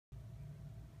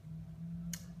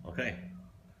Okay.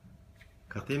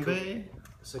 Katimbe.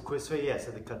 So the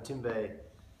Katimbe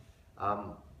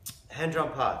hand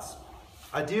drum parts.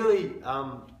 Ideally,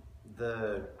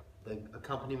 the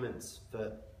accompaniments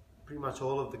for pretty much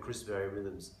all of the Chris Berry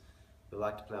rhythms, we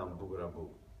like to play on bugarabu.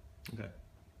 Okay.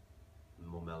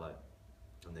 More mellow,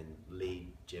 and then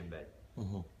lead djembe.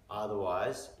 Mm-hmm.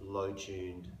 Otherwise,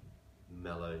 low-tuned,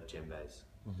 mellow djembes.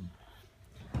 Mm-hmm.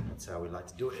 That's how we like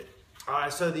to do it. All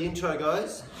right, so the intro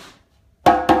goes.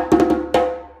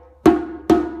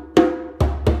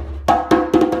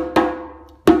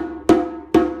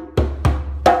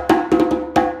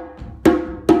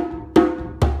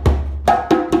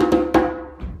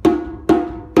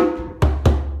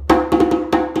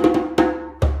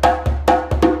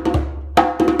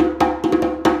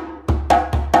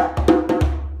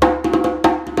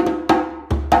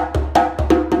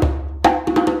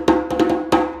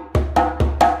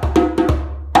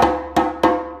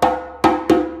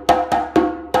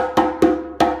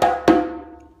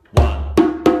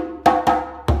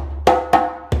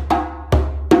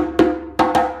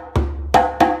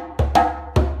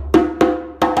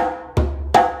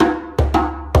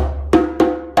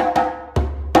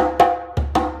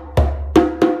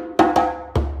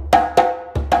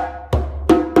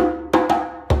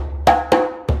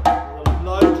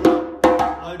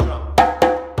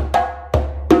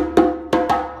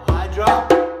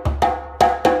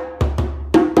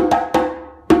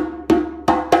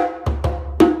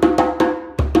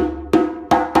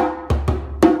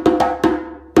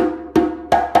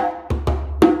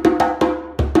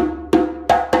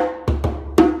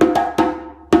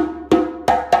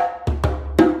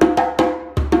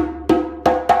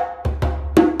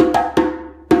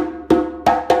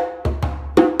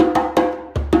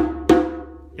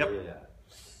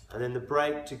 And then the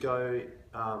break to go,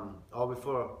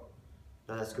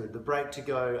 that's good. The break to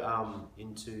go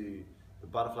into the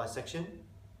butterfly section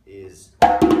is,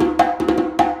 and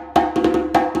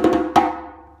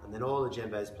then all the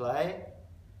djembes play.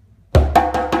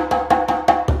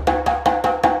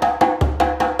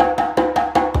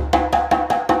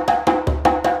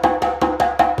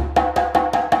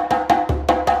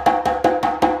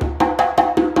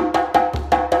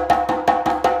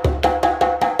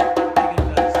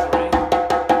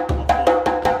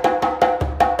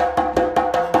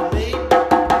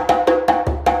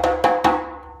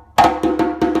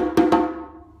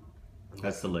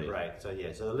 That's the lead. Right. So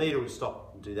yeah. So the leader will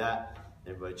stop and do that.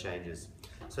 Everybody changes.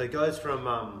 So it goes from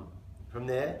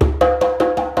there,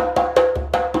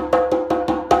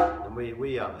 and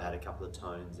we add a couple of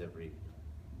tones every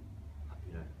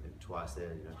maybe twice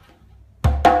there.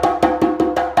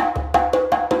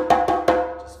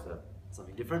 Just for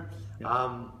something different. Yep.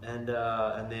 And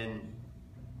then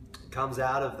comes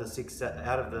out of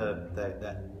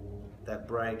that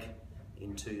break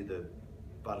into the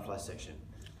butterfly section.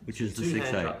 Which is the two 6/8.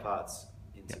 hand drum parts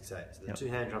in 6/8. So the two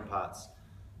hand drum parts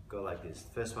go like this.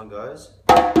 The first one goes.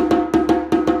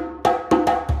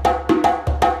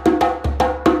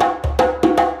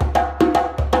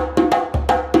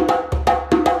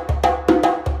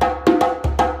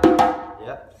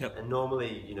 Yep. And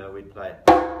normally, we'd play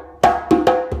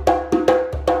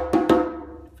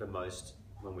for most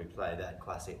when we play that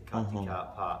classic Kati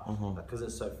part, but because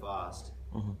it's so fast,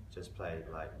 just play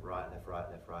like right, left, right,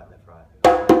 left, right, left, right.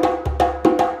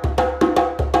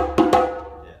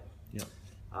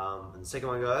 And the second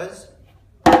one goes.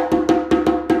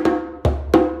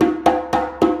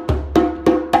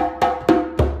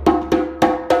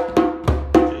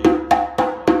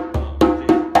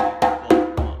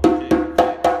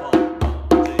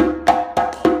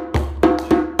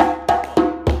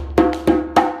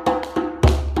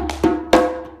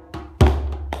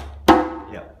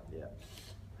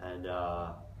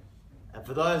 And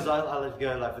for those, I'll let you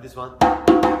go like for this one.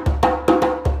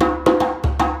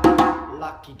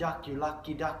 Lucky duck, you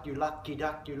lucky duck, you lucky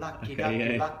duck, you lucky duck,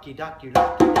 you lucky duck, you lucky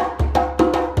duck, you lucky duck.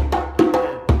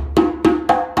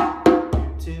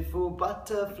 Beautiful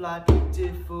butterfly,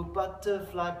 beautiful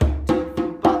butterfly,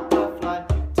 beautiful butterfly,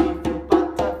 beautiful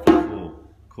butterfly.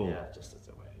 Cool. Yeah, just as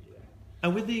a way,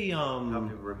 And with the help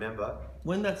people remember.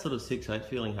 when that sort of 6/8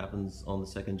 feeling happens on the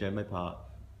second djembe part,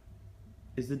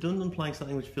 is the dun dun playing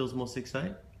something which feels more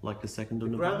 6/8? Like the second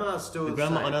dun dun? Grandma's still the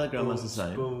same. I know the grandma's the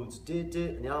same. Spoons, did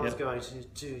it. Now it's going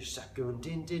to shakun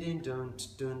din din dun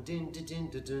dun din din dun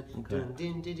dun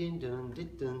din din dun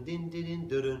dun din din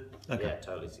dun. Okay. Yeah,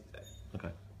 totally 6/8.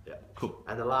 Okay. Yeah. Cool.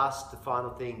 And the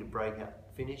final thing to break out,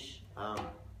 finish.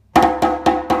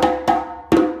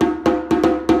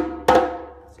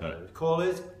 Call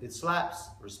is, it slaps,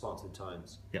 responsive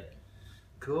tones. Yep.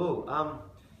 Cool.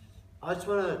 I just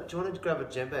wanna. Do you want to grab a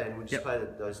djembe and we'll just Yep. play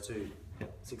those two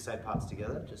Yep. 6/8 parts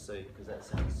together, just so because that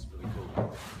sounds really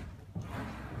cool.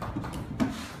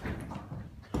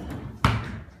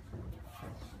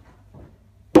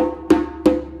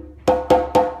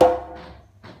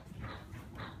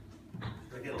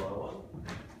 Should I get a low one?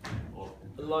 Or...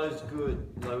 Low's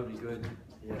good. Low would be good.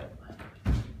 Yeah.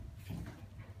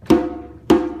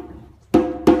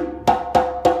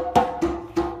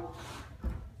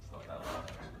 Not that low.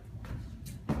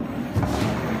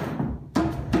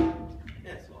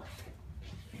 Yeah, it's low.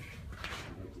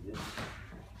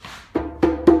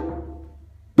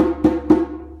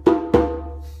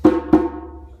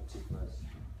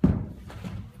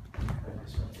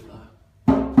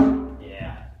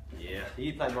 Yeah. Yeah.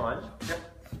 You play mine. Yep.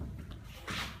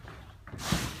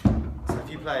 So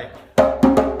if you play.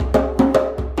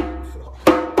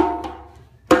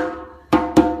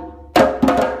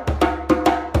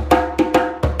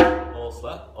 All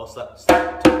slap, or slap,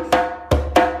 slap.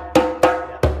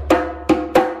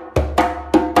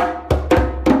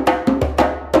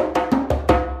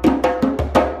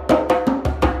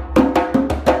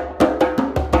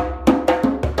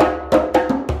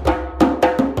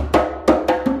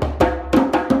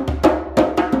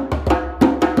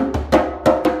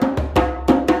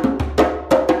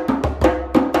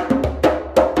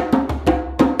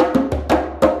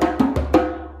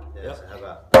 Yeah, so how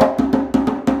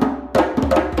about?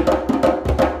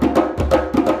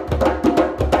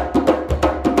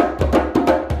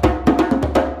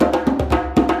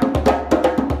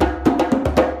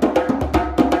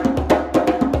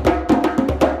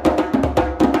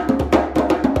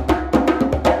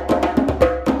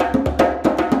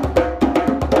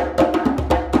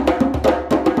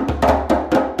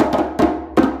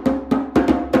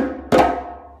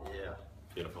 Yeah.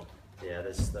 Beautiful. Yeah,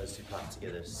 those two parts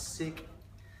together. Sick.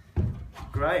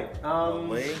 Great.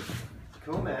 Lovely.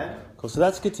 Cool, man. Cool, so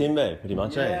that's Katimbe, pretty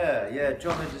much, eh? Yeah, yeah. Do you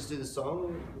want me to just do the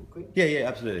song real quick? Yeah,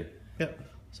 absolutely. Yep.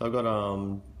 So I've got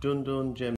Dun Dun Gem.